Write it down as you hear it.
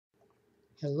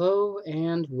Hello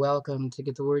and welcome to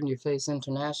Get the Word in Your Face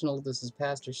International. This is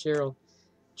Pastor Cheryl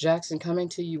Jackson coming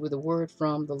to you with a word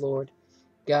from the Lord.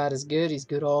 God is good. He's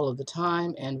good all of the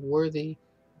time and worthy,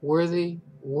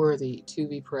 worthy to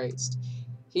be praised.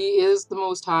 He is the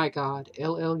Most High God,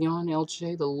 El Elyon El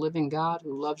Che, the living God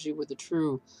who loves you with the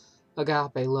true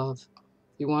agape love.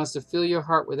 He wants to fill your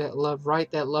heart with that love, write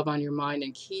that love on your mind,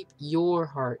 and keep your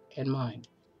heart and mind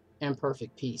in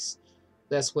perfect peace.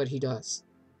 That's what He does.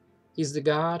 He's the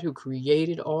God who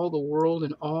created all the world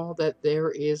and all that there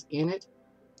is in it,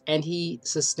 and He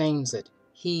sustains it.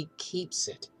 He keeps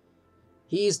it.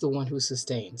 He's the one who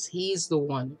sustains. He's the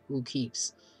one who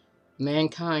keeps.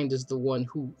 Mankind is the one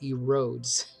who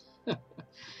erodes.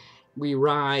 We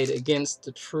ride against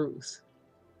the truth.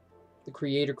 The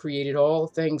Creator created all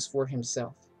things for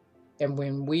Himself. And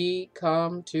when we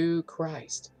come to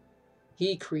Christ,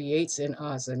 He creates in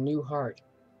us a new heart.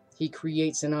 He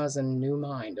creates in us a new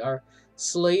mind. Our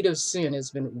slate of sin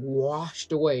has been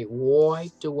washed away,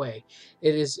 wiped away.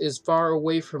 It is as far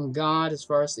away from God as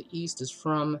far as the east is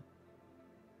from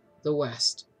the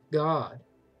west. God,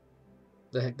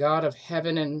 the God of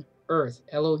heaven and earth,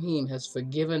 Elohim, has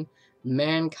forgiven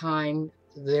mankind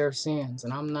their sins.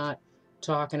 And I'm not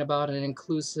talking about an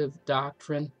inclusive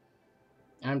doctrine.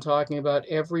 I'm talking about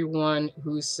everyone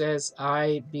who says,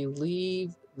 I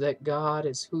believe that God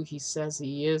is who He says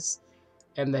He is,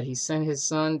 and that He sent His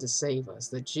Son to save us,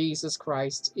 that Jesus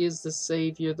Christ is the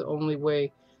Savior, the only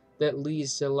way that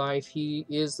leads to life. He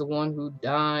is the one who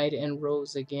died and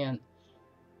rose again.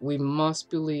 We must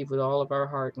believe with all of our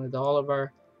heart and with all of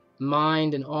our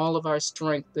mind and all of our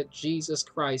strength that Jesus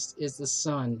Christ is the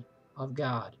Son of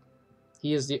God.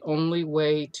 He is the only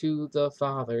way to the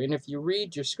Father. And if you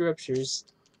read your scriptures,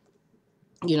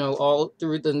 all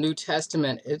through the New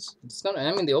Testament,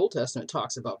 the Old Testament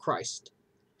talks about Christ.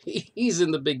 He's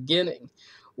in the beginning.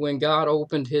 When God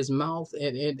opened His mouth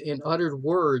and uttered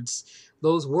words,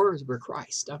 those words were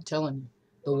Christ. I'm telling you,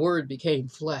 the Word became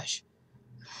flesh.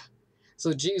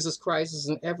 So Jesus Christ is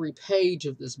in every page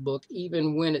of this book,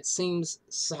 even when it seems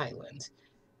silent.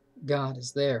 God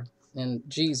is there. And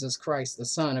Jesus Christ, the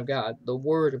Son of God, the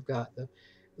Word of God, the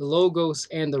Logos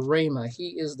and the Rhema,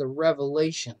 He is the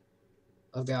revelation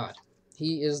of God.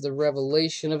 He is the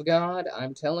revelation of God,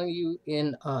 I'm telling you,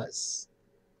 in us.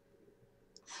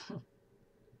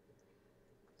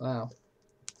 Wow.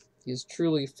 He is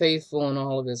truly faithful in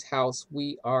all of His house.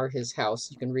 We are His house.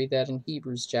 You can read that in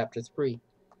Hebrews chapter 3.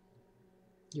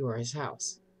 You are His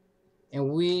house. And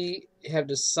we have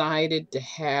decided to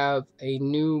have a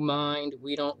new mind.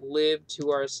 We don't live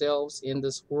to ourselves in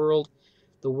this world.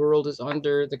 The world is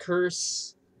under the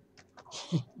curse.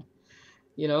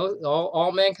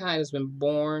 All mankind has been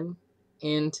born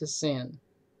into sin.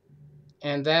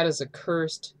 And that is a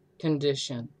cursed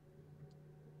condition.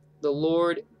 The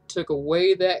Lord took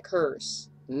away that curse,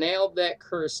 nailed that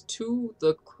curse to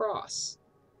the cross.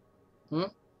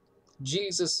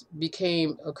 Jesus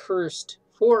became accursed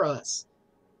for us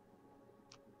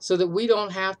so that we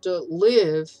don't have to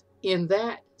live in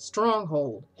that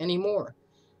stronghold anymore.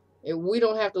 We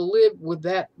don't have to live with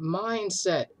that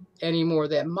mindset anymore,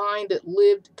 that mind that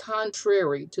lived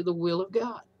contrary to the will of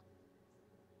God.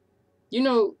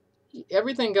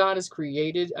 Everything God has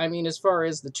created, as far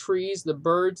as the trees, the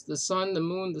birds, the sun, the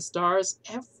moon, the stars,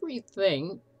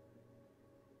 everything,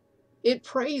 it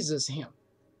praises Him.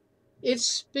 It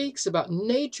speaks about,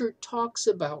 nature talks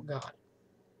about God.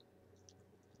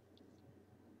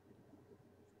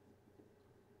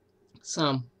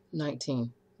 Psalm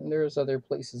 19, and there's other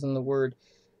places in the Word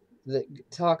that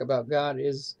talk about God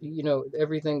is,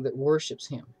 everything that worships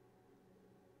Him.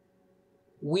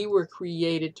 We were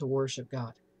created to worship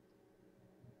God.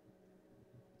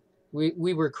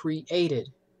 We were created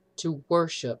to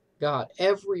worship God.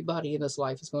 Everybody in this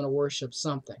life is going to worship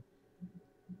something.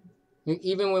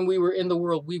 Even when we were in the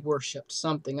world, we worshiped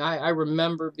something. I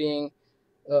remember being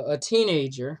a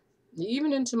teenager,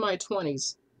 even into my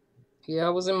 20s. Yeah, I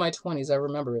was in my 20s. I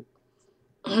remember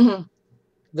it.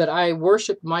 That I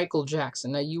worshiped Michael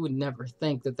Jackson. Now, you would never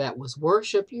think that that was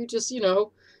worship. You just,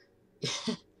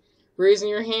 raising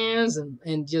your hands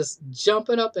and just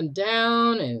jumping up and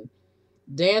down and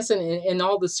dancing and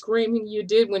all the screaming you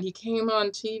did when he came on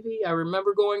TV. I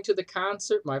remember going to the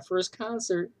concert. My first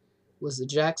concert was the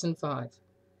Jackson 5.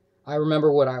 I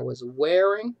remember what I was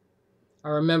wearing. I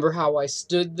remember how I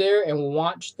stood there and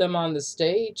watched them on the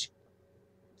stage.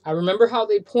 I remember how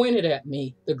they pointed at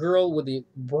me, the girl with the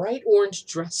bright orange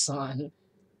dress on. It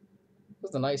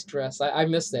was a nice dress. I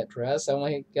missed that dress. I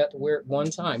only got to wear it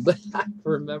one time, but I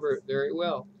remember it very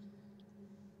well.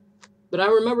 But I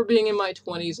remember being in my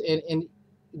 20s, and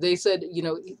they said, you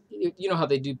know how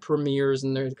they do premieres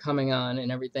and they're coming on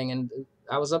and everything. And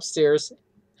I was upstairs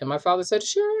and my father said,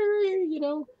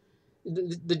 sure,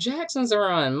 the Jacksons are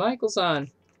on, Michael's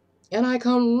on. And I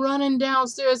come running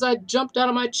downstairs. I jumped out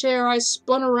of my chair. I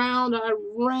spun around. I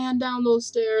ran down those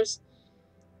stairs.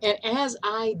 And as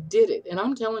I did it, and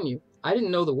I'm telling you, I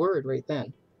didn't know the word right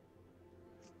then.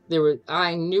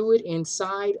 I knew it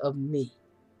inside of me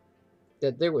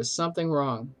that there was something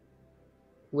wrong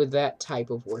with that type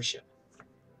of worship.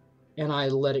 And I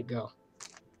let it go.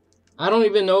 I don't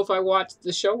even know if I watched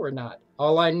the show or not.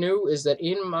 All I knew is that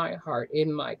in my heart,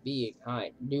 in my being,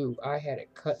 I knew I had to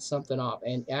cut something off,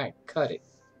 and I cut it.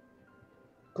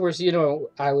 Of course,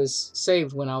 I was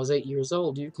saved when I was 8 years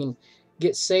old. You can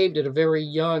get saved at a very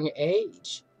young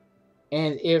age.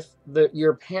 And if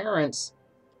your parents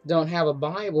don't have a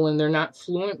Bible and they're not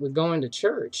fluent with going to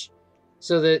church,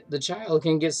 so that the child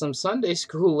can get some Sunday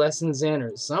school lessons in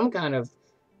or some kind of,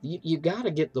 you got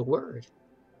to get the word.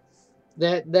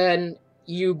 That then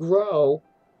you grow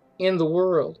in the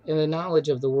world, in the knowledge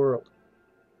of the world.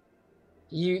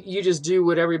 You just do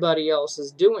what everybody else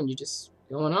is doing. You just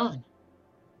going on.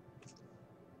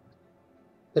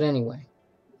 But anyway,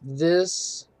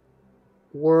 this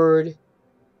word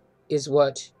is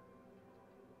what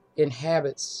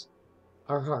inhabits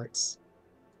our hearts.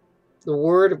 The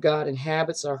word of God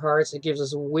inhabits our hearts. It gives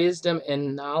us wisdom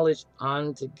and knowledge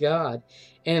unto God.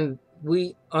 And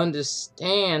we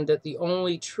understand that the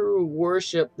only true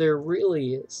worship there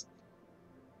really is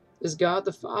God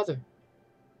the Father.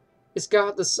 It's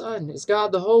God the Son. It's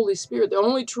God the Holy Spirit. The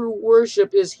only true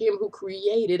worship is Him who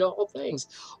created all things.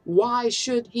 Why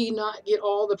should He not get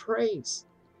all the praise?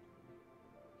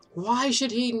 Why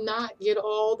should He not get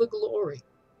all the glory?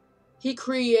 He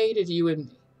created you and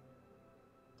me.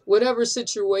 Whatever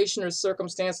situation or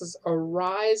circumstances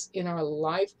arise in our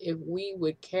life, if we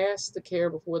would cast the care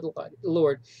before the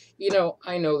Lord.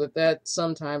 I know that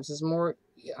sometimes is more,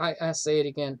 I say it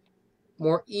again,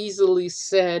 more easily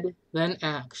said than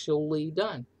actually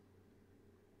done.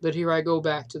 But here I go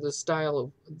back to the style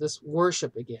of this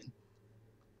worship again.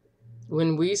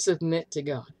 When we submit to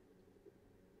God,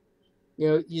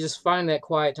 you just find that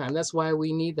quiet time. That's why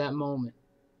we need that moment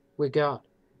with God,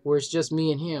 where it's just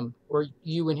me and Him, or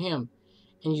you and Him.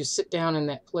 And you sit down in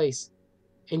that place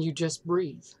and you just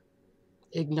breathe,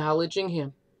 acknowledging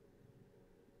Him.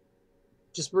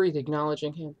 Just breathe,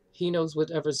 acknowledging Him. He knows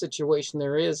whatever situation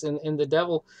there is, and the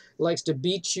devil likes to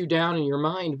beat you down in your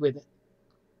mind with it,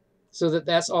 so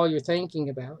that's all you're thinking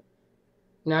about.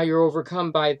 Now you're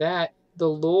overcome by that. The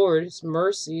Lord's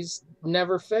mercies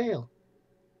never fail.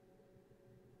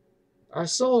 Our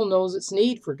soul knows its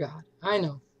need for God. I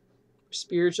know. We're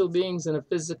spiritual beings in a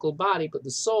physical body, but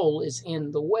the soul is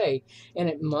in the way, and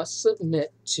it must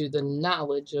submit to the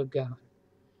knowledge of God.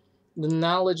 The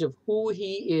knowledge of who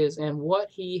He is and what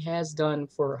He has done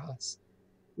for us.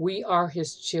 We are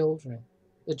His children,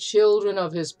 the children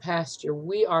of His pasture.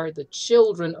 We are the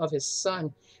children of His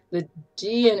Son. The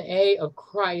DNA of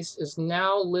Christ is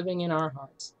now living in our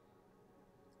hearts.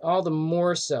 All the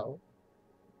more so,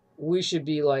 we should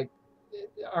be like,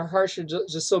 our hearts should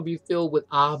just so be filled with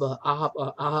Abba,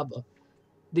 Abba, Abba.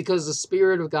 Because the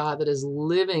Spirit of God that is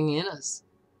living in us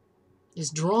is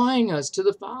drawing us to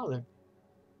the Father.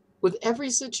 With every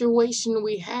situation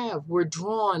we have, we're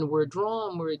drawn.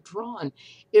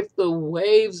 If the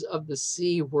waves of the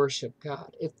sea worship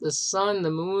God, if the sun, the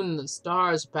moon, and the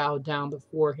stars bow down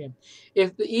before Him,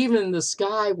 if even the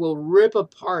sky will rip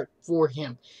apart for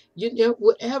Him,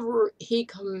 whatever He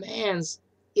commands,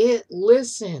 it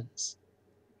listens.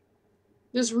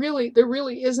 There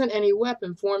really isn't any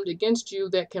weapon formed against you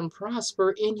that can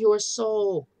prosper in your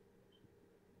soul.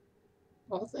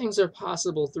 All things are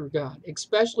possible through God,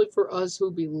 especially for us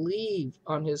who believe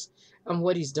on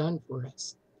what He's done for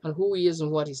us, on who He is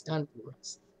and what He's done for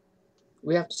us.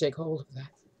 We have to take hold of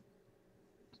that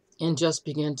and just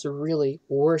begin to really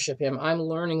worship Him. I'm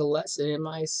learning a lesson in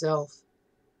myself.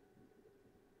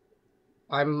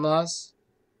 I must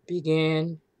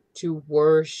begin to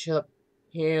worship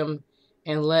Him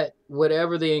and let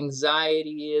whatever the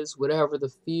anxiety is, whatever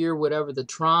the fear, whatever the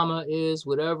trauma is,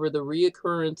 whatever the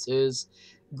reoccurrence is,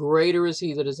 greater is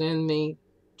He that is in me.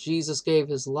 Jesus gave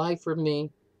His life for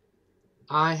me.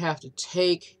 I have to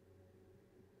take,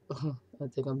 I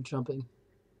think I'm jumping.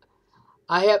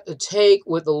 I have to take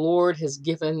what the Lord has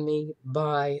given me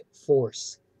by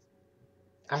force.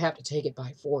 I have to take it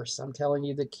by force. I'm telling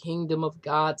you, the kingdom of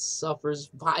God suffers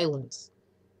violence.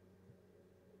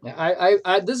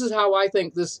 This is how I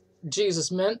think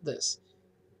Jesus meant this.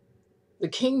 The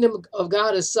kingdom of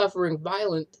God is suffering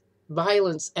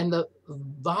violence, and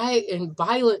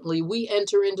violently we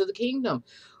enter into the kingdom.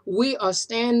 We are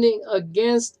standing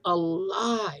against a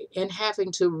lie and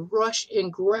having to rush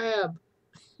and grab,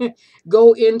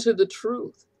 go into the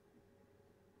truth.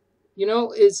 You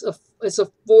know, it's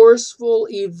a forceful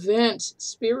event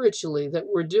spiritually that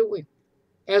we're doing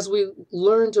as we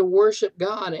learn to worship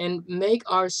God and make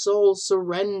our souls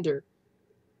surrender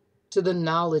to the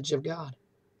knowledge of God.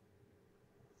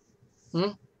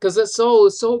 Because that soul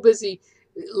is so busy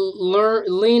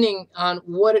leaning on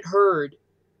what it heard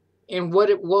and what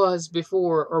it was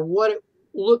before, or what it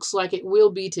looks like it will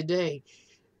be today.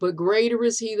 But greater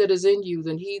is he that is in you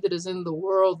than he that is in the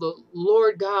world. The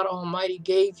Lord God Almighty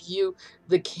gave you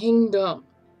the kingdom.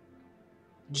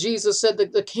 Jesus said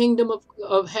that the kingdom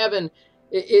of heaven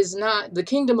is not, the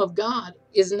kingdom of God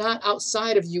is not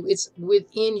outside of you, it's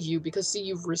within you. Because see,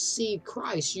 you've received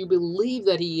Christ, you believe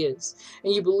that he is,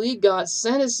 and you believe God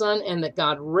sent his son and that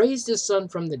God raised his son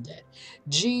from the dead.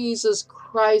 Jesus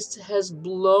Christ has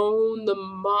blown the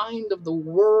mind of the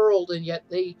world, and yet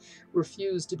they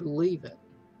refuse to believe it.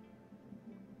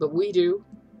 But we do.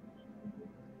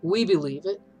 We believe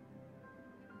it.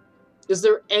 Is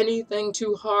there anything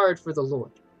too hard for the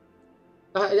Lord?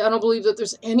 I don't believe that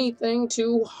there's anything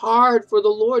too hard for the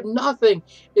Lord. Nothing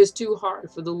is too hard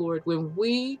for the Lord when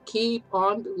we keep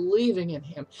on believing in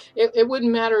him. It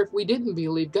wouldn't matter if we didn't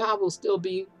believe. God will still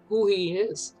be who he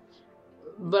is.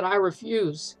 But I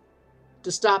refuse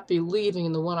to stop believing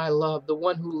in the one I love, the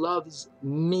one who loves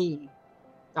me.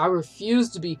 I refuse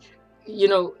to be,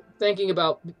 thinking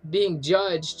about being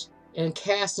judged and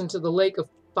cast into the lake of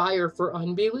fire for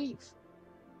unbelief.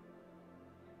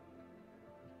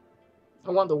 I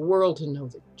want the world to know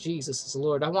that Jesus is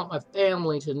Lord. I want my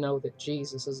family to know that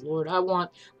Jesus is Lord. I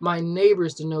want my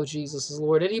neighbors to know Jesus is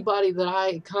Lord. Anybody that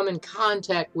I come in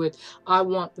contact with, I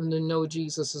want them to know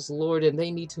Jesus is Lord, and they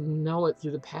need to know it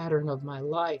through the pattern of my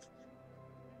life,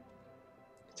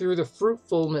 through the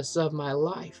fruitfulness of my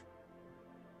life,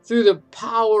 through the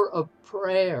power of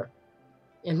prayer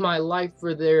in my life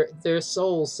for their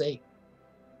soul's sake.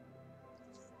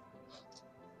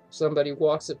 Somebody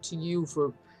walks up to you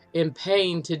in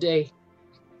pain today,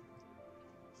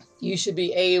 you should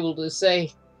be able to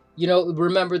say,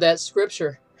 remember that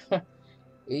scripture.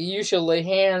 You shall lay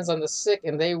hands on the sick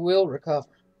and they will recover.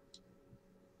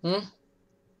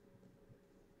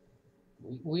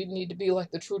 We need to be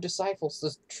like the true disciples,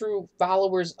 the true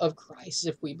followers of Christ,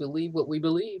 if we believe what we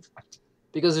believe.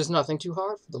 Because there's nothing too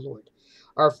hard for the Lord.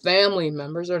 Our family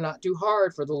members are not too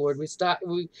hard for the Lord.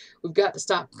 We've got to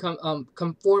stop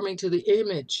conforming to the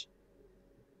image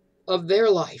of their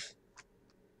life.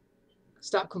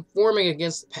 Stop conforming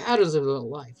against the patterns of their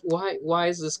life. Why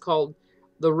is this called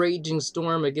the raging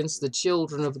storm against the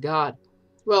children of God?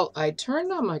 Well, I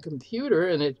turned on my computer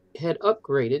and it had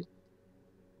upgraded.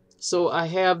 So I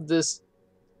have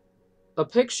a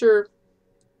picture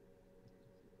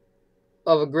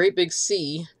of a great big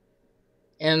sea,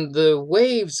 and the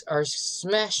waves are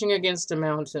smashing against a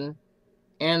mountain,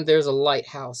 and there's a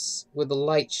lighthouse with the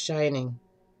light shining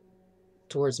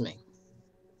towards me.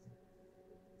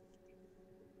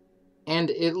 And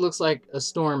it looks like a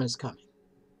storm is coming.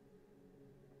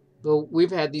 Well,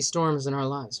 we've had these storms in our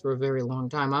lives for a very long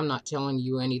time. I'm not telling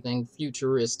you anything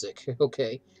futuristic,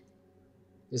 okay?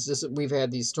 It's just that we've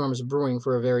had these storms brewing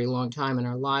for a very long time in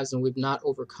our lives, and we've not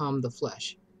overcome the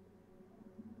flesh.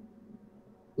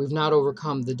 We've not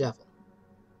overcome the devil.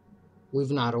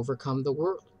 We've not overcome the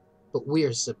world. But we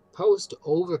are supposed to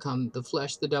overcome the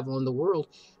flesh, the devil, and the world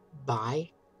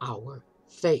by our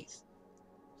faith.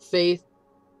 Faith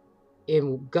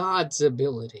in God's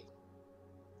ability.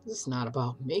 It's not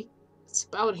about me. It's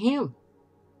about him.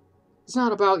 It's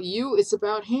not about you. It's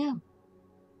about him.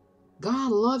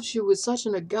 God loves you with such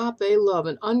an agape love,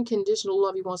 an unconditional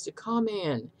love. He wants to come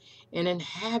in and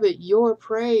inhabit your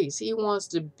praise. He wants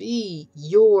to be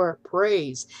your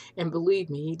praise. And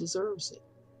believe me, he deserves it.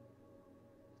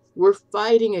 We're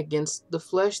fighting against the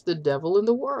flesh, the devil, and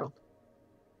the world.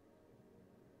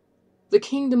 The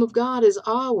kingdom of God is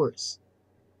ours.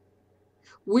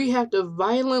 We have to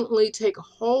violently take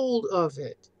hold of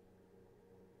it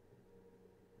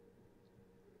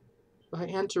by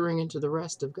entering into the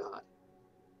rest of God.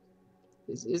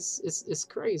 It's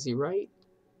crazy, right?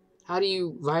 How do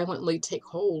you violently take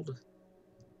hold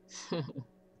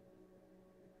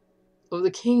of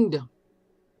the kingdom?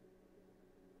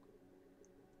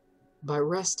 By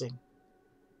resting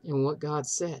in what God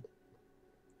said.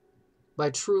 By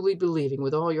truly believing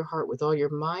with all your heart, with all your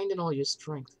mind, and all your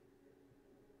strength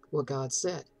what God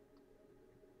said.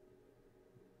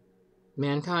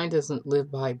 Mankind doesn't live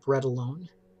by bread alone,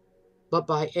 but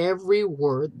by every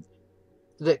word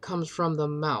that comes from the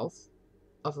mouth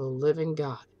of the living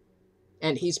God.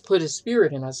 And he's put his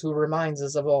spirit in us who reminds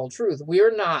us of all truth.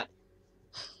 We're not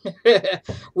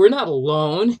we're not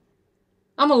alone.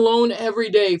 I'm alone every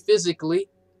day physically.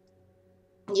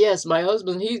 Yes, my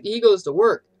husband, he goes to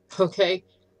work, okay?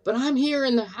 But I'm here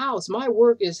in the house. My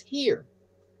work is here.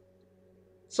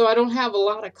 So I don't have a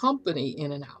lot of company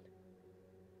in and out.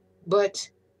 But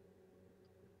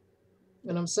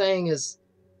what I'm saying is,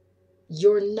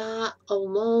 you're not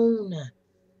alone.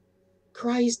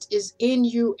 Christ is in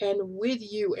you and with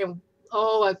you. And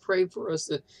oh, I pray for us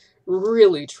to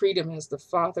really treat him as the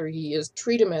Father he is.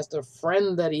 Treat him as the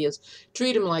friend that he is.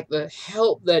 Treat him like the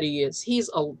help that he is. He's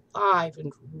alive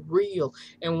and real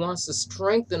and wants to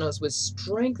strengthen us with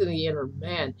strength in the inner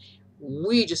man.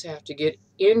 We just have to get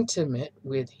intimate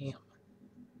with him.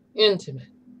 Intimate.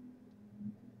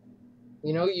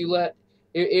 You know,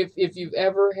 if you've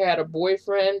ever had a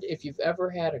boyfriend, if you've ever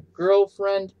had a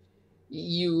girlfriend,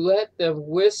 you let them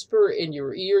whisper in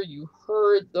your ear. You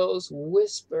heard those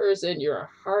whispers and your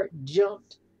heart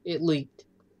jumped. It leaped.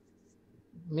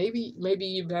 Maybe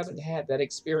you haven't had that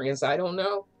experience. I don't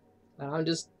know.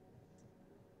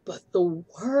 But the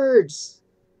words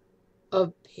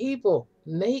of people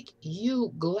make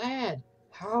you glad.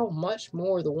 How much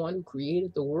more the one who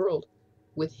created the world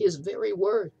with his very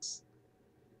words?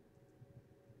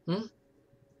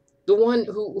 The one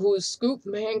who scooped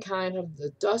mankind out of the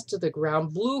dust of the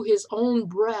ground, blew his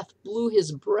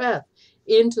breath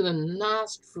into the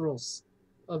nostrils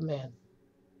of man.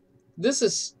 This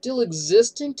is still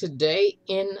existing today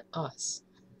in us.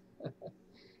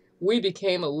 We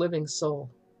became a living soul.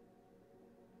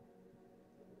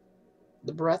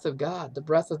 The breath of God, the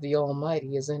breath of the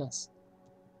Almighty is in us.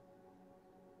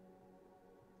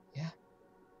 Yeah.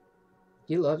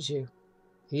 He loves you.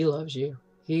 He loves you.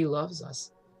 He loves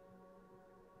us.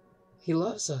 He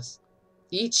loves us.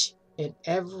 Each and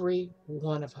every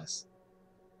one of us.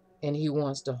 And he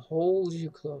wants to hold you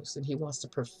close, and he wants to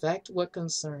perfect what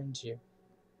concerns you.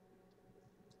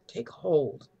 Take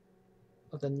hold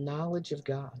of the knowledge of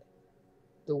God,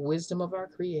 the wisdom of our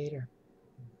Creator.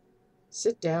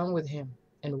 Sit down with him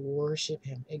and worship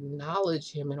him.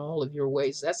 Acknowledge him in all of your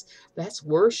ways. That's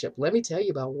worship. Let me tell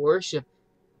you about worship.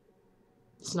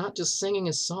 It's not just singing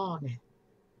a song.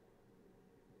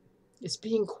 It's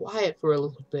being quiet for a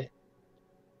little bit.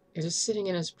 It is sitting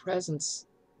in his presence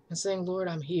and saying, Lord,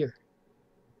 I'm here.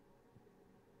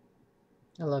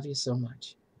 I love you so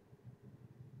much.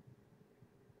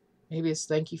 Maybe it's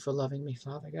thank you for loving me,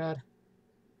 Father God.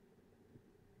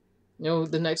 No,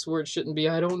 the next word shouldn't be,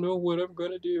 I don't know what I'm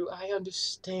going to do. I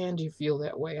understand you feel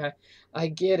that way. I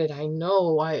get it. I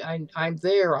know. I'm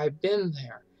there. I've been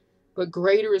there. But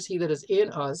greater is he that is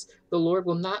in us. The Lord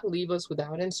will not leave us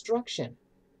without instruction.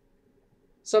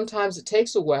 Sometimes it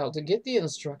takes a while to get the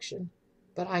instruction,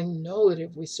 but I know that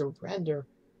if we surrender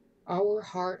our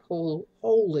heart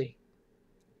wholly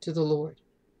to the Lord,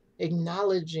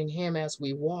 acknowledging him as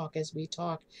we walk, as we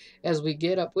talk, as we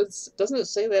get up. Doesn't it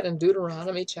say that in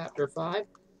Deuteronomy chapter 5?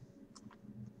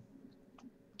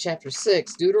 Chapter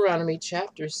 6. Deuteronomy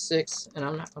chapter 6. And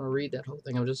I'm not going to read that whole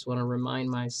thing. I just want to remind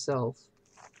myself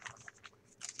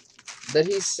that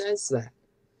he says that.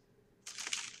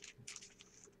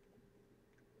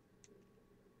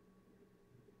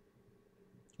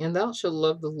 And thou shalt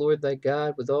love the Lord thy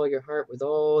God with all your heart, with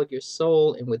all your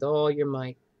soul, and with all your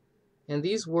might. And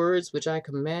these words which I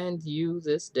command you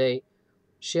this day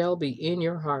shall be in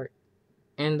your heart,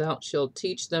 and thou shalt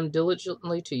teach them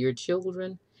diligently to your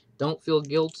children. Don't feel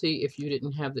guilty if you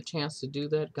didn't have the chance to do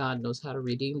that. God knows how to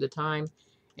redeem the time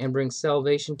and bring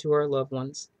salvation to our loved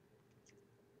ones.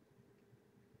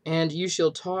 And you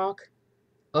shall talk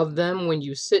of them when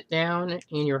you sit down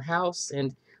in your house,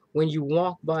 and when you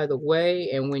walk by the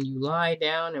way, and when you lie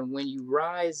down, and when you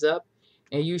rise up.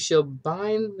 And you shall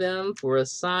bind them for a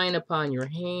sign upon your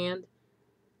hand,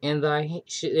 and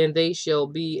they shall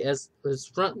be as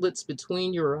frontlets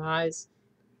between your eyes.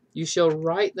 You shall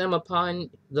write them upon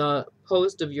the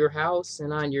post of your house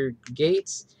and on your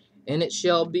gates. And it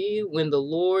shall be, when the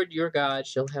Lord your God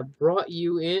shall have brought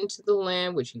you into the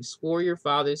land which he swore your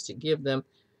fathers to give them,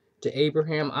 to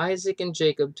Abraham, Isaac, and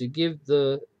Jacob, to give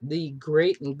thee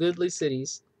great and goodly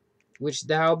cities, which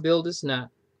thou buildest not,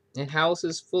 and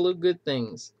houses full of good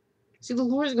things. See, the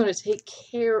Lord is going to take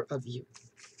care of you.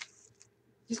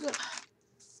 He's going to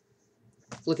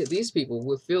look at these people.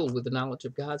 We're filled with the knowledge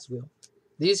of God's will.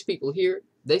 These people here,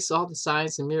 they saw the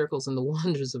signs and miracles and the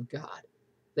wonders of God.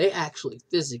 They actually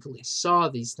physically saw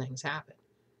these things happen.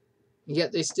 And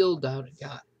yet they still doubted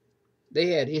God.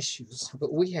 They had issues,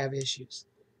 but we have issues.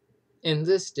 In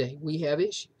this day, we have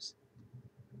issues.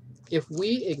 If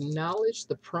we acknowledge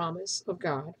the promise of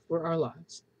God for our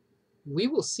lives, we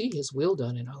will see his will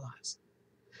done in our lives.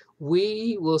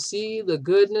 We will see the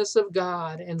goodness of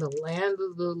God in the land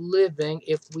of the living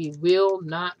if we will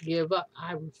not give up.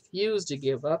 I refuse to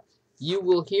give up. You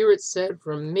will hear it said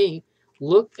from me,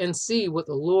 look and see what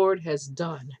the Lord has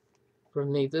done for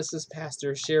me. This is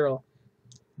Pastor Cheryl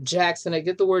Jackson. I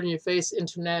Get the Word in Your Face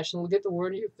International. Get the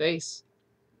Word in your face.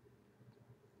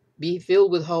 Be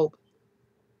filled with hope.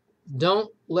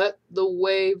 Don't let the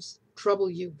waves trouble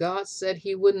you. God said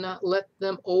he would not let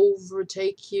them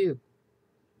overtake you.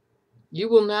 You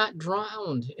will not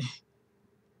drown.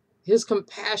 His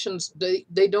compassions,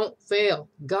 they don't fail.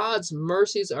 God's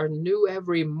mercies are new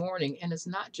every morning. And it's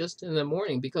not just in the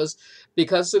morning because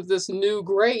of this new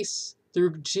grace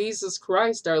through Jesus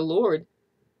Christ our Lord.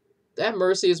 That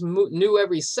mercy is new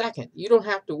every second. You don't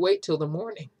have to wait till the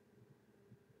morning.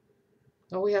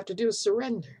 All we have to do is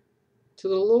surrender to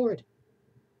the Lord.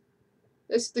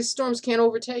 These storms can't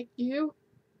overtake you.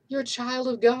 You're a child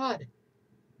of God.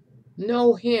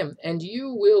 Know him, and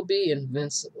you will be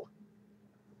invincible.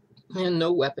 And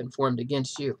no weapon formed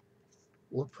against you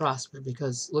will prosper,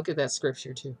 because look at that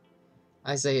scripture too.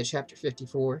 Isaiah chapter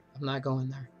 54. I'm not going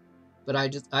there. But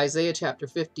Isaiah chapter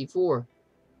 54.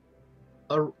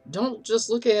 Don't just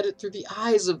look at it through the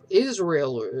eyes of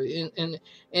Israel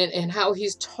and how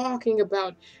he's talking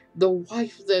about the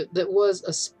wife that was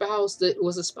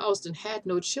espoused and had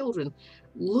no children.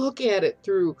 Look at it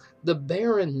through the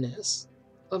barrenness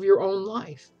of your own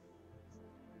life,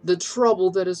 the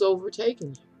trouble that has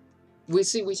overtaken you.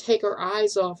 We take our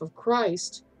eyes off of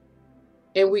Christ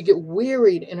and we get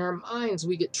wearied in our minds.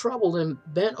 We get troubled and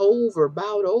bent over,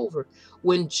 bowed over.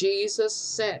 When Jesus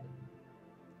said,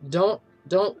 don't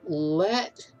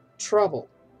let trouble,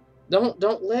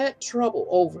 don't let trouble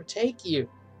overtake you.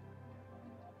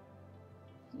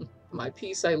 My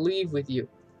peace I leave with you.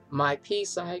 My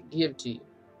peace I give to you.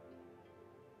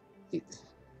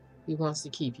 He wants to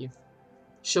keep you.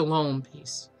 Shalom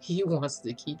peace. He wants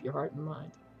to keep your heart and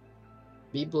mind.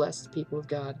 Be blessed, people of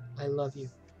God. I love you.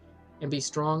 And be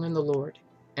strong in the Lord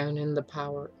and in the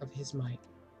power of his might.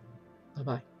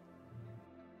 Bye-bye.